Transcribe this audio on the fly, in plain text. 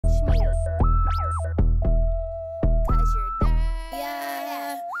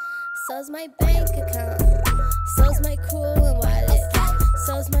So's my bank account. So's my cool wallet.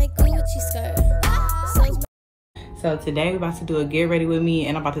 So's my Gucci skirt. So's my... So today we're about to do a get ready with me,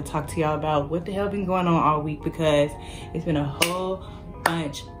 and I'm about to talk to y'all about what the hell been going on all week, because it's been a whole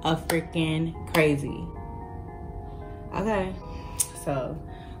bunch of freaking crazy. Okay, so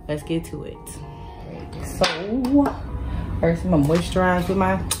let's get to it. So first I'm gonna moisturize with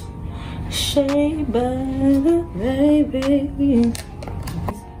my Shea Butter, baby.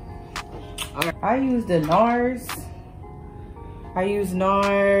 I use the NARS. I use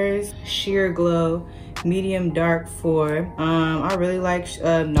NARS Sheer Glow Medium Dark 4. I really like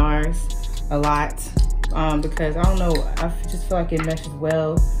NARS a lot because I don't know, I just feel like it meshes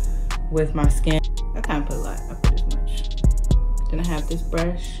well with my skin. I kind of put a lot. I put this much. Then I have this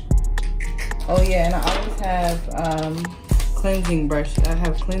brush. Oh yeah, and I always have cleansing brush. I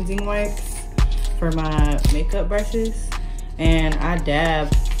have cleansing wipes for my makeup brushes, and I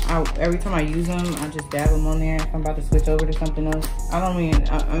dab. Every time I use them, I just dab them on there if I'm about to switch over to something else. I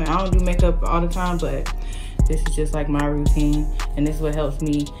don't do makeup all the time, but this is just like my routine, and this is what helps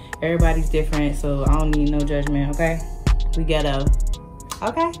me. Everybody's different, so I don't need no judgment, okay? We ghetto,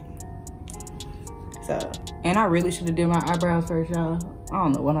 okay? So, and I really should have did my eyebrows first, y'all. I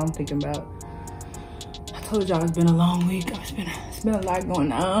don't know what I'm thinking about. I told y'all it's been a long week. It's been a lot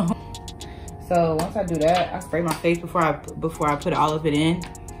going on. So once I do that, I spray my face before I put all of it in.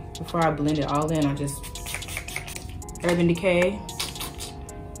 Before I blend it all in, I just Urban Decay,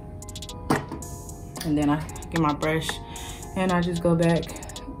 and then I get my brush and I just go back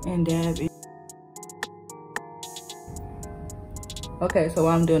and dab it. Okay, so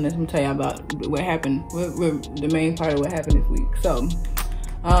while I'm doing this, I'm gonna tell you about what happened, the main part of what happened this week. So,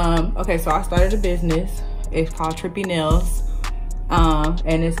 okay, so I started a business. It's called Trippee Nails,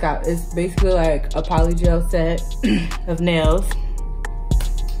 and it's basically like a polygel set of nails.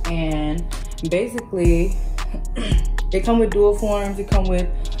 And basically, it come with dual forms. It come with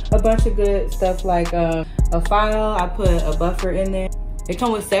a bunch of good stuff like a file. I put a buffer in there. It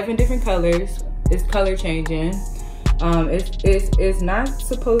come with 7 different colors. It's color changing. It's not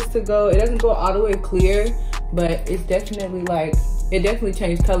supposed to go. It doesn't go all the way clear, but it's definitely like, it definitely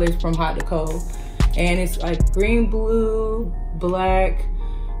changed colors from hot to cold. And it's like green, blue, black.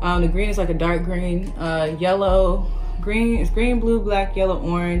 The green is like a dark green, yellow. Green is green, blue, black, yellow,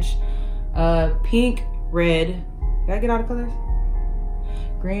 orange, pink, red. Did I get all the colors?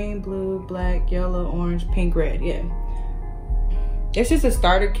 Green, blue, black, yellow, orange, pink, red. Yeah. It's just a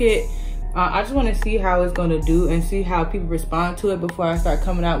starter kit. I just want to see how it's going to do and see how people respond to it before I start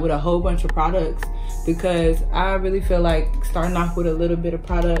coming out with a whole bunch of products, because I really feel like starting off with a little bit of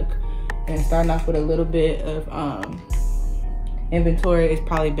product and starting off with a little bit of inventory is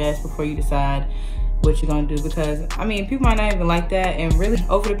probably best before you decide what you're gonna do, because I mean, people might not even like that. And really,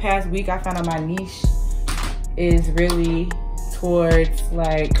 over the past week, I found out my niche is really towards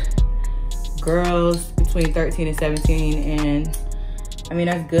like girls between 13 and 17, and I mean,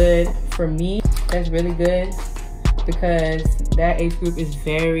 that's good for me. That's really good, because that age group is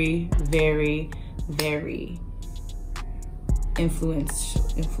very, very, very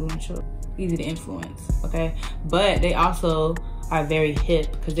influential, easy to influence, okay? But they also are very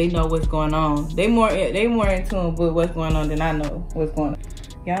hip, because they know what's going on. They more in tune with what's going on than I know what's going on.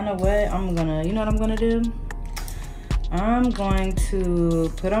 Y'all know what? You know what I'm gonna do? I'm going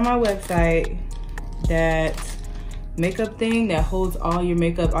to put on my website that makeup thing that holds all your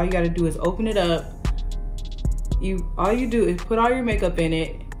makeup. All you gotta do is open it up. All you do is put all your makeup in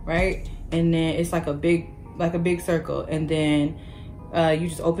it, right? And then it's like a big circle, and then you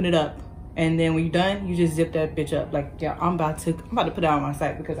just open it up. And then when you're done, you just zip that bitch up. Like, yeah, I'm about to put it on my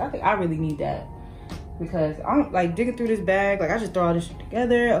site, because I think I really need that, because I'm like digging through this bag. Like, I just throw all this shit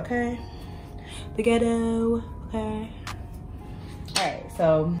together, okay? Together, okay? All right,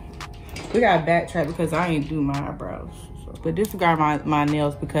 so we gotta backtrack because I ain't do my eyebrows. So, but disregard my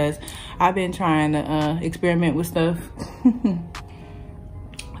nails, because I've been trying to experiment with stuff.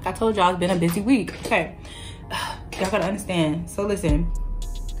 Like I told y'all, it's been a busy week. Okay, y'all gotta understand. So listen.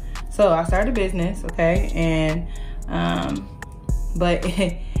 So I started a business, okay, and but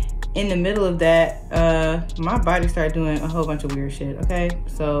in the middle of that, my body started doing a whole bunch of weird shit, okay?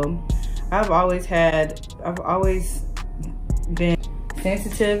 So I've always been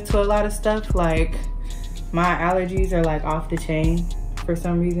sensitive to a lot of stuff. Like, my allergies are like off the chain for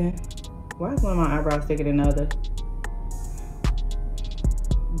some reason. Why is one of my eyebrows thicker than the other?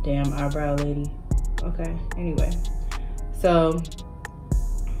 Damn eyebrow lady. Okay, anyway, so.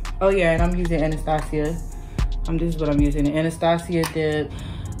 Oh yeah, and I'm using Anastasia. This is what I'm using. The Anastasia dip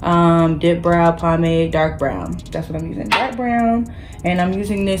dip brow pomade, dark brown. That's what I'm using, dark brown. And I'm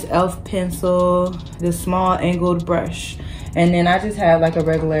using this e.l.f. pencil, this small angled brush. And then I just have like a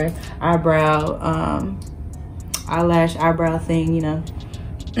regular eyebrow, eyebrow thing, you know.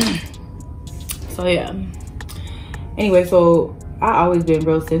 So yeah. Anyway, so I always been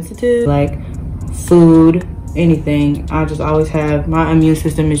real sensitive, like food, anything. I just always have, my immune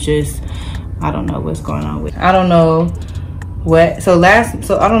system is just, I don't know what's going on with, I don't know what. So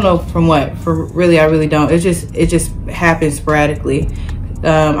I don't know from what, for really, I really don't. It just happens sporadically.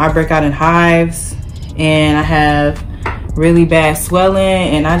 I break out in hives and I have really bad swelling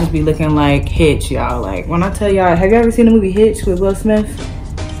and I just be looking like Hitch, y'all. Like when I tell y'all, have you ever seen the movie Hitch with Will Smith?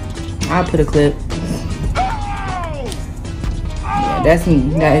 I'll put a clip. Yeah, that's me.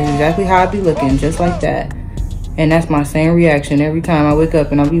 That is exactly how I be looking, just like that. And that's my same reaction every time I wake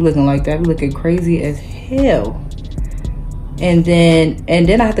up and I'll be looking like that. I be looking crazy as hell. And then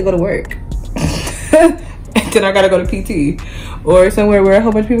I have to go to work. And then I gotta go to PT or somewhere where a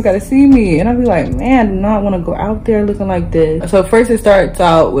whole bunch of people gotta see me. And I'll be like, man, I do not wanna go out there looking like this. So first it starts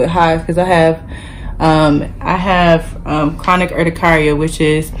out with hives because I have chronic urticaria, which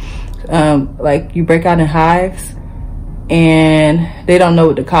is like you break out in hives and they don't know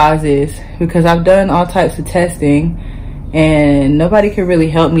what the cause is, because I've done all types of testing and nobody can really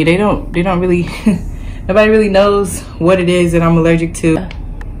help me. They don't really nobody really knows what it is that I'm allergic to.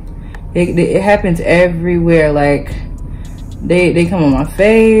 It happens everywhere. Like they come on my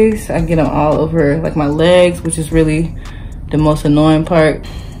face, I get them all over like my legs, which is really the most annoying part.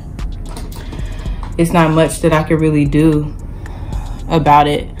 It's not much that I can really do about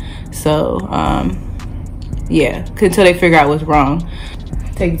it. So yeah, until they figure out what's wrong.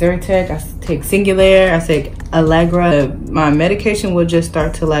 I take Zyrtec, I take Singulair, I take Allegra. My medication will just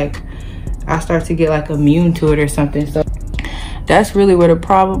start to like, I start to get like immune to it or something. So that's really where the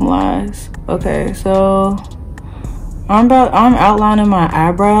problem lies. Okay, so I'm outlining my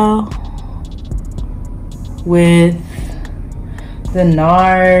eyebrow with the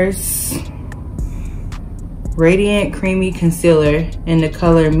NARS Radiant Creamy Concealer in the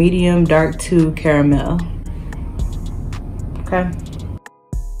color Medium Dark 2 Caramel. Okay.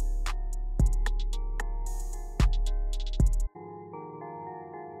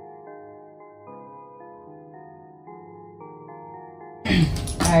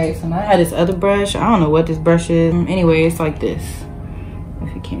 Alright, so now I have this other brush. I don't know what this brush is. Anyway, it's like this,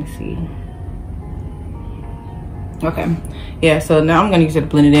 if you can't see. Okay, yeah, so now I'm gonna use it to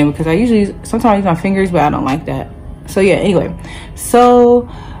blend it in because I usually sometimes use my fingers, but I don't like that. So yeah, anyway, so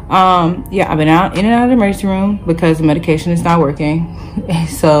yeah, I've been out in and out of the emergency room because the medication is not working.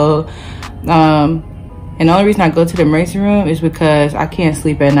 So and the only reason I go to the emergency room is because I can't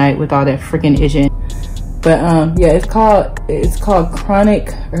sleep at night with all that freaking itching. But yeah, it's called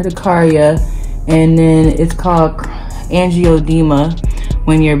chronic urticaria, and then it's called angioedema,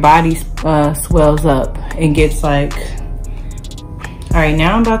 when your body swells up and gets like. All right,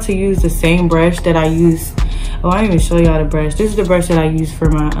 now I'm about to use the same brush that I use. Oh, I didn't even show y'all the brush. This is the brush that I use for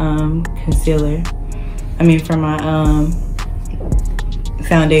my concealer. I mean for my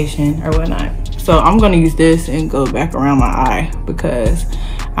foundation or whatnot. So I'm gonna use this and go back around my eye because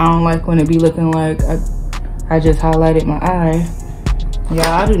I don't like when it be looking like I just highlighted my eye. Y'all,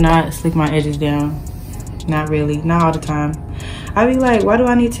 I do not slick my edges down. Not really, not all the time. I be like, why do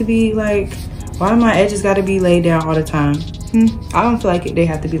I need to be like, why do my edges gotta be laid down all the time? I don't feel like they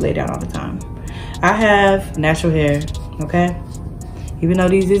have to be laid down all the time. I have natural hair, okay? Even though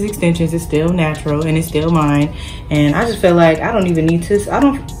these is extensions, it's still natural and it's still mine. And I just feel like I don't even need to, I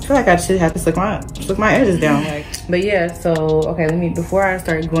don't feel like I should have to slick my edges down. Like, but yeah, so, okay, before I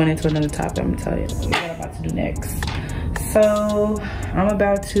start going into another topic, I'm gonna tell you what I'm about to do next. So, I'm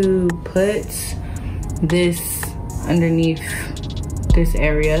about to put this underneath this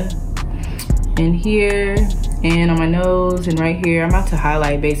area in here and on my nose and right here. I'm about to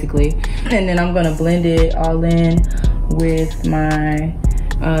highlight basically, and then I'm gonna blend it all in with my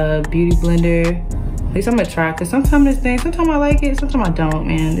beauty blender. At least I'm gonna try, because sometimes I like it, sometimes I don't,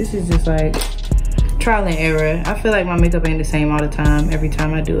 man. This is just like trial and error. I feel like my makeup ain't the same all the time. Every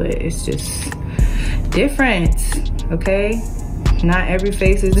time I do it, it's just different, okay? Not every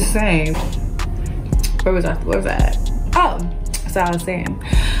face is the same. Where was I at? Oh, that's what I was saying.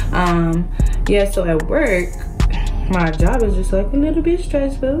 Yeah, so at work, my job is just like a little bit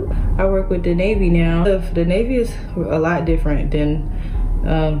stressful. I work with the Navy now. The Navy is a lot different than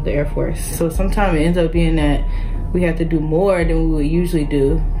the Air Force. So sometimes it ends up being that we have to do more than we would usually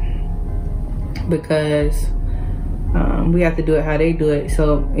do because we have to do it how they do it.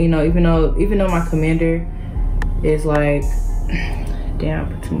 So, you know, even though my commander is like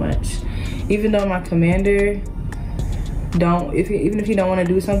damn, too much. Even though my commander even if he don't want to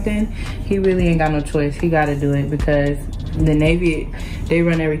do something, he really ain't got no choice. He got to do it because the Navy, they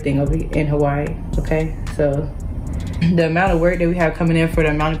run everything over in Hawaii, okay? So the amount of work that we have coming in for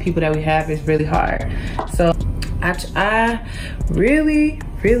the amount of people that we have is really hard. So I really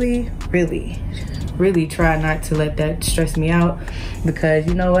try not to let that stress me out, because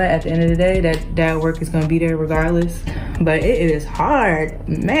you know what, at the end of the day, that work is going to be there regardless. But it is hard,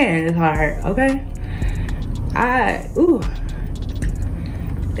 man. It's hard, okay?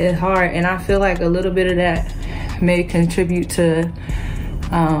 It's hard, and I feel like a little bit of that may contribute to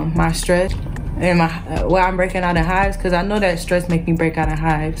my stress and why I'm breaking out in hives, because I know that stress make me break out in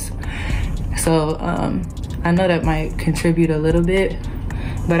hives. So I know that might contribute a little bit,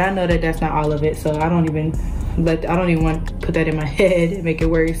 but I know that that's not all of it. So I don't even want to put that in my head and make it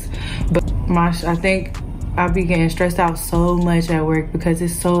worse. But I think I be getting stressed out so much at work because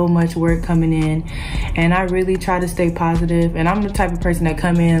there's so much work coming in, and I really try to stay positive. And I'm the type of person that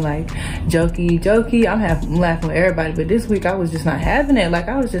come in like jokey. I'm laughing with everybody, but this week I was just not having it. Like,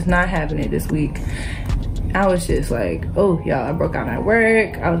 I was just not having it this week. I was just like, oh y'all, I broke out at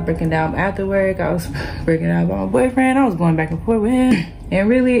work. I was breaking down after work. I was breaking down with my boyfriend. I was going back and forth with him, and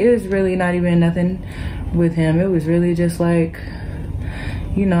really it was really not even nothing with him. It was really just like,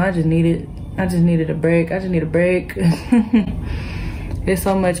 you know, I just needed a break. I just need a break. There's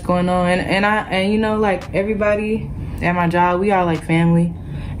so much going on, and you know, like, everybody at my job, we are like family,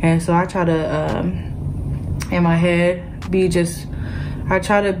 and so I try to in my head I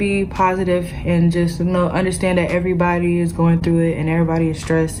try to be positive and just, you know, understand that everybody is going through it and everybody is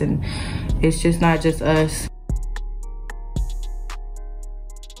stressed, and it's just not just us.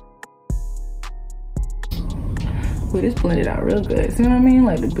 Well, this blended out real good. You know what I mean?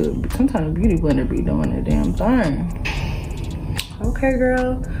 Like, sometimes the beauty blender be doing the damn thing. Okay,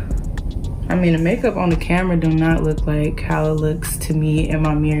 girl. I mean, the makeup on the camera do not look like how it looks to me in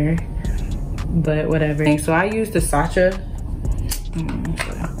my mirror, but whatever. So I use the Sacha.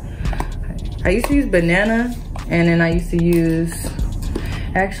 I used to use banana, and then I used to use,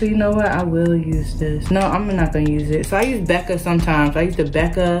 actually, you know what? I will use this. No, I'm not gonna use it. So I use Becca sometimes. I use the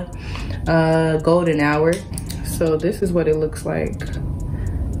Becca Golden Hour. So this is what it looks like.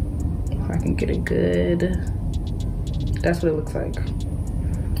 If I can get it good. That's what it looks like.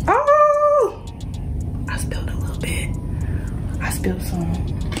 Oh! I spilled a little bit. I spilled some.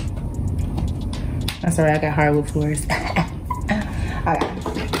 That's all right, I got hardwood floors.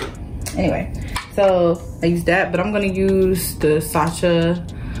 Anyway, so I use that, but I'm gonna use the Sacha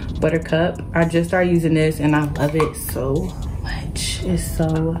Buttercup. I just started using this and I love it so much. It's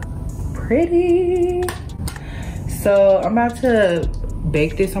so pretty. So I'm about to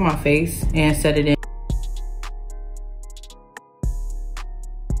bake this on my face and set it in.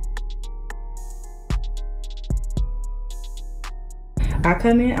 I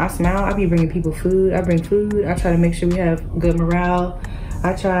come in, I smile, I be bringing people food. I bring food, I try to make sure we have good morale.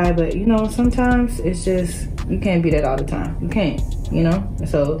 I try, but you know, sometimes it's just, you can't be that all the time. You can't, you know?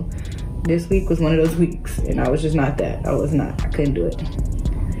 So this week was one of those weeks, and I was just not that. I couldn't do it.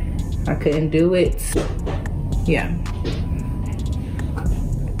 I couldn't do it. Yeah.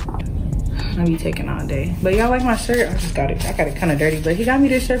 I be taking all day. But y'all like my shirt? I got it kind of dirty, but he got me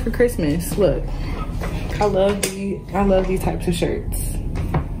this shirt for Christmas. Look, I love these types of shirts.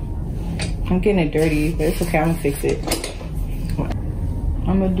 I'm getting it dirty, but it's okay, I'm gonna fix it.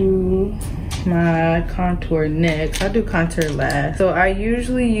 I'm gonna do my contour next. I do contour last. So I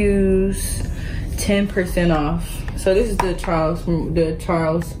usually use 10% off. So this is the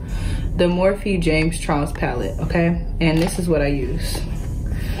Morphe James Charles palette, okay? And this is what I use.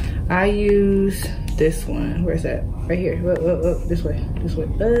 I use this one. Where's that? Right here. Whoa, this way.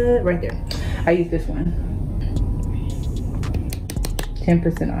 Right there. I use this one.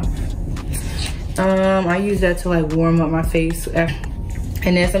 10% off. I use that to like warm up my face.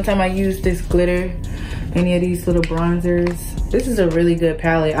 And then sometimes I use this glitter, any of these little bronzers. This is a really good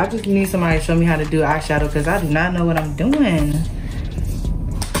palette. I just need somebody to show me how to do eyeshadow, because I do not know what I'm doing.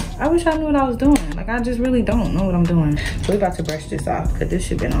 I wish I knew what I was doing. Like, I just really don't know what I'm doing. So we're about to brush this off, because this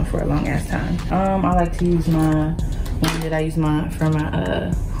should been on for a long ass time. I like to use my one that I use for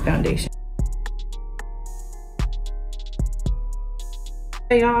my foundation.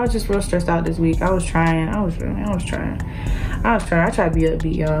 Hey y'all, I was just real stressed out this week. I was trying. I try to be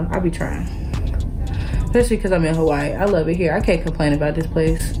upbeat, y'all. I be trying. Especially because I'm in Hawaii. I love it here. I can't complain about this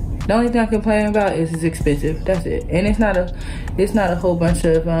place. The only thing I complain about is it's expensive. That's it. And it's not a whole bunch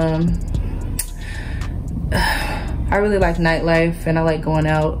of I really like nightlife, and I like going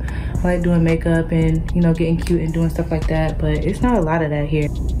out. I like doing makeup and, you know, getting cute and doing stuff like that, but it's not a lot of that here.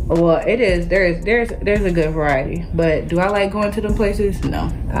 Well, it is. There's a good variety, but do I like going to them places?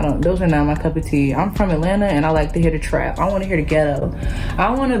 No, I don't. Those are not my cup of tea. I'm from Atlanta and I like to hear the trap. I want to hear the ghetto.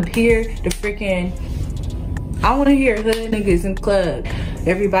 I want to hear the freaking, I want to hear hood niggas in the club.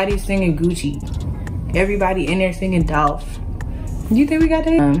 Everybody singing Gucci. Everybody in there singing Dolph. You think we got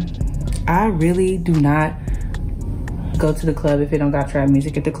that? I really do not go to the club if it don't got trap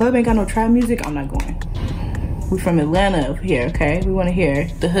music. If the club ain't got no trap music, I'm not going. We from Atlanta over here, okay? We want to hear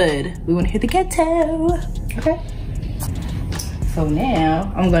the hood. We want to hear the ghetto, okay? So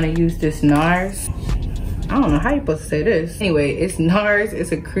now I'm gonna use this NARS. I don't know how you're supposed to say this. Anyway, it's NARS.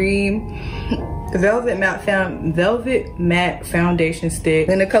 It's a cream velvet matte foundation stick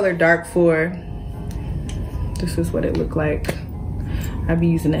in the color dark 4. This is what it looked like. I be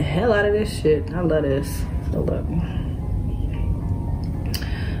using the hell out of this shit. I love this. So look.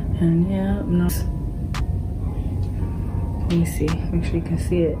 And yeah, no. Let me see. Make sure you can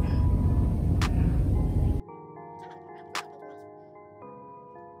see it.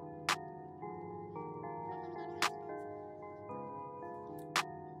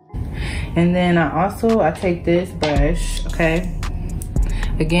 And then I take this brush, okay?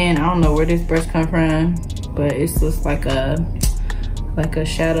 Again, I don't know where this brush come from, but it's just like a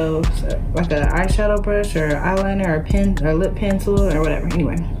shadow, like an eyeshadow brush or eyeliner or pen or lip pencil or whatever.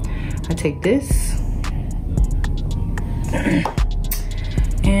 Anyway, I take this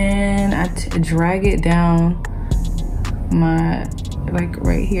and I drag it down my, like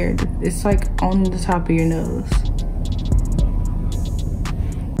right here. It's like on the top of your nose.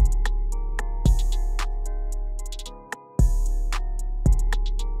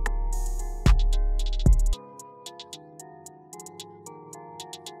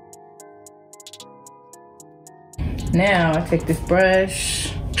 Now I take this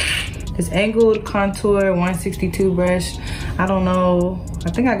brush, this angled contour 162 brush. I don't know,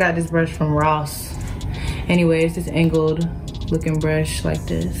 I think I got this brush from Ross. Anyway, it's this angled looking brush like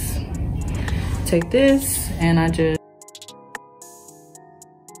this. Take this and I just,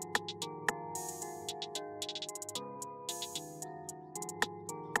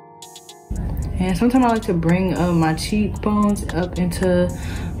 and sometimes I like to bring up my cheekbones up into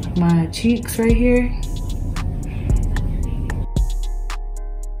my cheeks right here.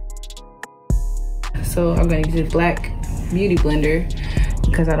 So I'm gonna use this black beauty blender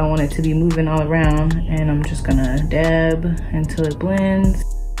because I don't want it to be moving all around, and I'm just gonna dab until it blends.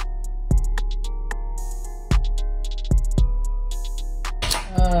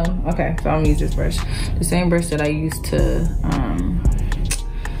 Okay, so I'm gonna use this brush, the same brush that I used to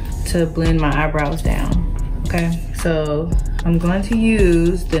blend my eyebrows down. Okay, so I'm going to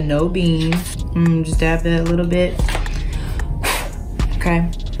use the No Beans. Just dab that a little bit.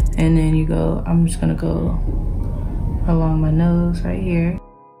 Okay. And then you go, I'm just gonna go along my nose right here.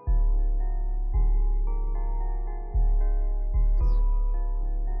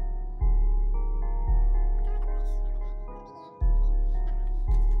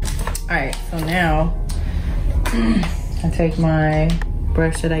 All right, so now I take my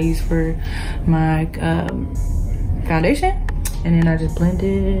brush that I use for my foundation, and then I just blend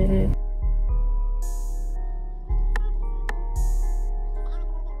it.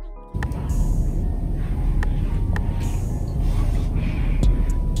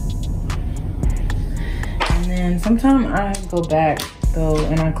 And sometimes I go back though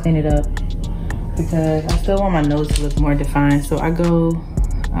and I clean it up because I still want my nose to look more defined. So I go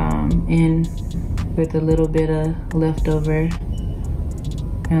in with a little bit of leftover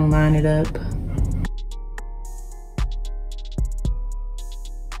and line it up.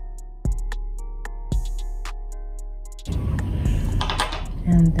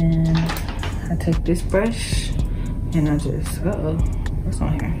 And then I take this brush and I just, what's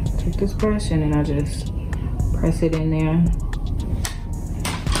on here? Take this brush and then I just press it in there.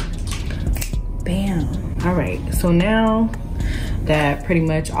 Bam. All right, so now that pretty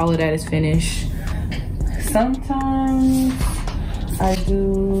much all of that is finished, sometimes I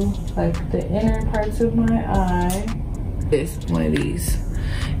do like the inner parts of my eye. This one of these.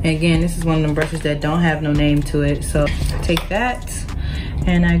 And again, this is one of them brushes that don't have no name to it. So I take that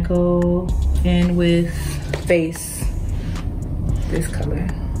and I go in with Face, this color,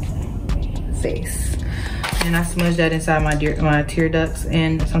 Face. And I smudge that inside my tear ducts,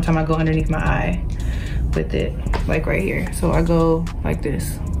 and sometimes I go underneath my eye with it, like right here. So I go like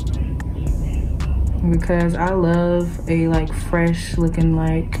this because I love a like fresh looking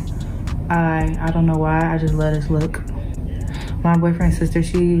like eye. I don't know why, I just love this look. My boyfriend's sister,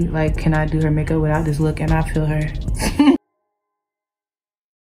 she like cannot do her makeup without this look, and I feel her.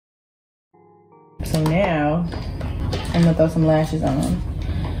 So now I'm gonna throw some lashes on.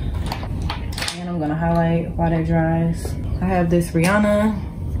 And I'm gonna highlight while that dries. I have this Rihanna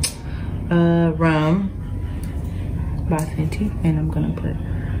Rum by Fenty, and I'm gonna put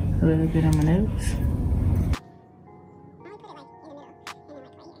a little bit on my nose.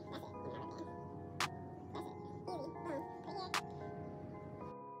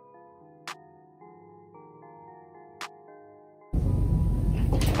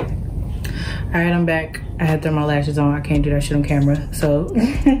 All right, I'm back. I had to throw my lashes on. I can't do that shit on camera. So,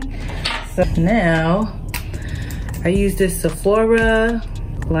 so now I use this Sephora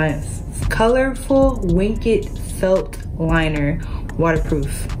Colorful Winked Felt Liner,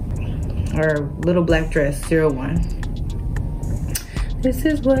 waterproof, or little black dress 01. This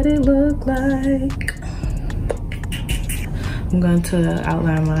is what it looked like. I'm going to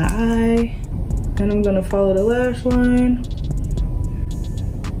outline my eye, and I'm gonna follow the lash line.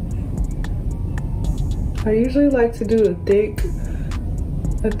 I usually like to do a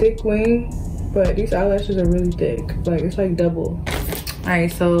thick wing, but these eyelashes are really thick. Like, it's like double. All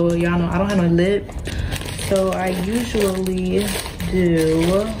right, so y'all know I don't have no lip. So I usually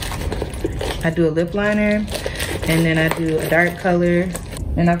do a lip liner, and then I do a dark color,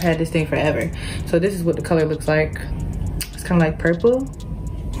 and I've had this thing forever. So this is what the color looks like. It's kind of like purple,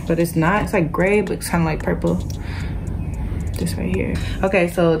 but it's not. It's like gray, but it's kind of like purple. This right here. Okay,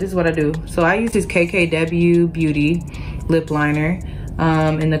 so this is what I do. So I use this KKW Beauty lip liner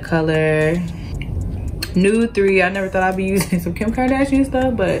in the color Nude 3. I never thought I'd be using some Kim Kardashian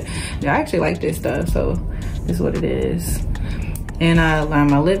stuff, but yeah, I actually like this stuff. So this is what it is. And I line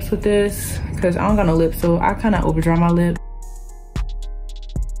my lips with this because I don't got no lips, so I kind of overdraw my lip.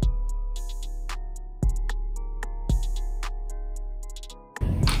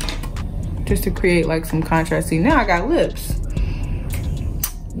 Just to create like some contrast. See, now I got lips.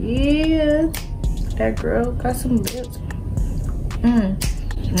 Yeah, that girl got some lips.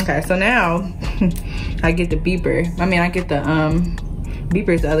 Okay, so now I get the beeper. I mean, I get the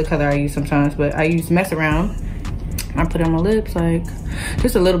beeper is the other color I use sometimes, but I use Mess Around. I put it on my lips, like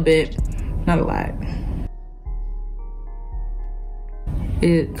just a little bit, not a lot.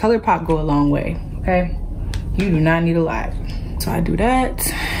 Color Pop go a long way, okay? You do not need a lot. So I do that,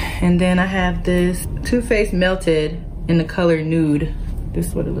 and then I have this Too Faced Melted in the color Nude. This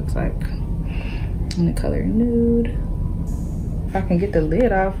is what it looks like in the color Nude. If I can get the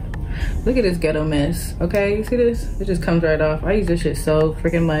lid off. Look at this ghetto mess, okay? You see this? It just comes right off. I use this shit so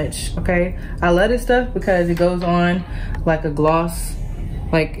freaking much, okay? I love this stuff because it goes on like a gloss.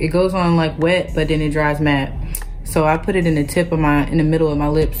 Like, it goes on like wet, but then it dries matte. So I put it in the tip of in the middle of my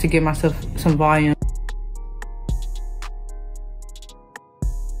lips to give myself some volume.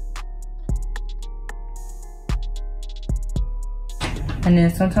 And then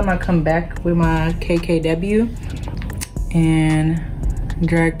sometimes I come back with my KKW and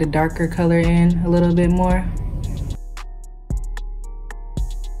drag the darker color in a little bit more.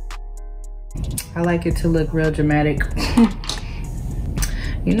 I like it to look real dramatic.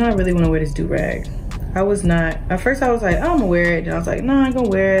 You know, I really want to wear this do-rag. I was not, at first I was like, oh, I'm gonna wear it. Then I was like, no, I ain't gonna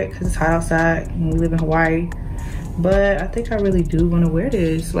wear it because it's hot outside and we live in Hawaii. But I think I really do want to wear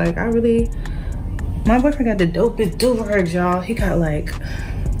this. Like, my boyfriend got the dopest do-rags, y'all. He got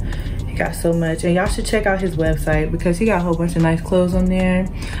so much. And y'all should check out his website because he got a whole bunch of nice clothes on there.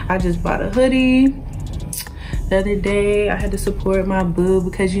 I just bought a hoodie the other day. I had to support my boo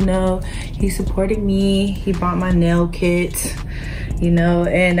because, you know, he supported me. He bought my nail kit, you know,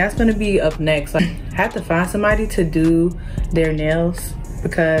 and that's gonna be up next. Like, I have to find somebody to do their nails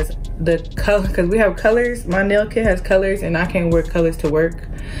because we have colors. My nail kit has colors and I can't wear colors to work.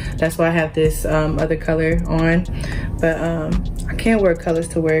 That's why I have this other color on, but I can't wear colors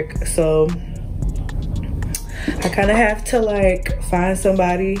to work, so I kind of have to like find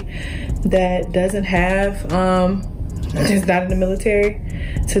somebody that doesn't have just not in the military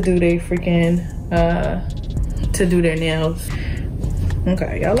to do their freaking to do their nails.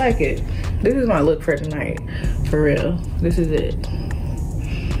 Okay, y'all like it? This is my look for tonight, for real. This is it.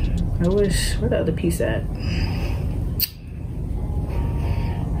 I wish, where the other piece at?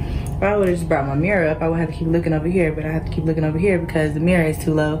 If I would have just brought my mirror up, I would have to keep looking over here, but I have to keep looking over here because the mirror is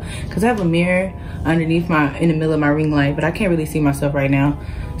too low. Because I have a mirror underneath in the middle of my ring light, but I can't really see myself right now.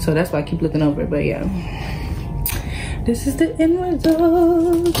 So that's why I keep looking over, but yeah. This is the end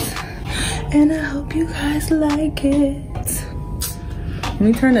result, and I hope you guys like it. Let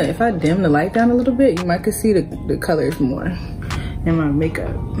me turn if I dim the light down a little bit, you might could see the colors more in my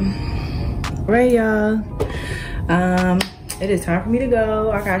makeup. All right, y'all. It is time for me to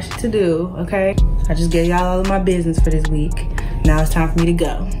go. I got shit to do, okay? I just gave y'all all of my business for this week. Now it's time for me to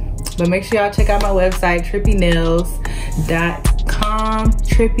go. But make sure y'all check out my website, trippeenails.com.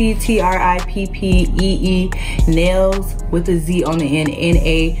 Trippee, Trippee, nails with a Z on the end,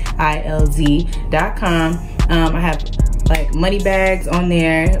 nailz.com. I have like money bags on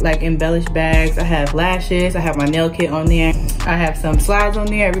there, like embellished bags. I have lashes. I have my nail kit on there. I have some slides on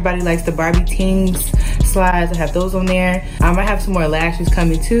there. Everybody likes the Barbie Teens slides. I have those on there. I might have some more lashes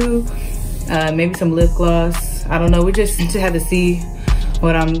coming too. Maybe some lip gloss. I don't know. We just have to see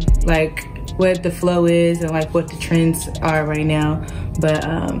what I'm like, what the flow is and like what the trends are right now. But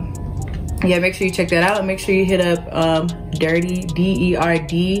yeah, make sure you check that out, and make sure you hit up dirty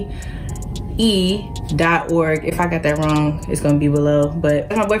DERDE.org. If I got that wrong, it's gonna be below. But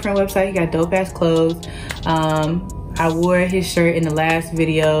that's my boyfriend's website. He got dope ass clothes. I wore his shirt in the last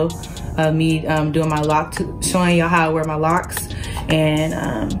video of me doing my lock, showing y'all how I wear my locks. And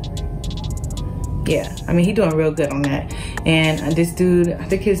yeah, I mean, he doing real good on that. And this dude, I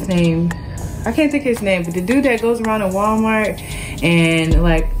think his name, I can't think his name, but the dude that goes around in Walmart and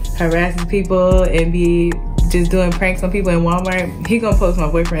like harasses people and be just doing pranks on people in Walmart, he gonna post my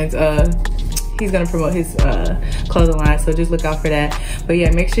boyfriend's he's gonna promote his clothing line, so just look out for that. But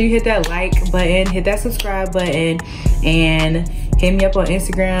yeah, make sure you hit that like button, hit that subscribe button, and hit me up on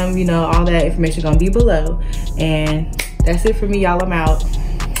Instagram. You know, all that information gonna be below. And that's it for me, y'all. I'm out.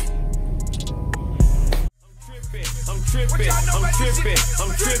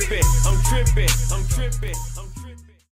 I'm tripping.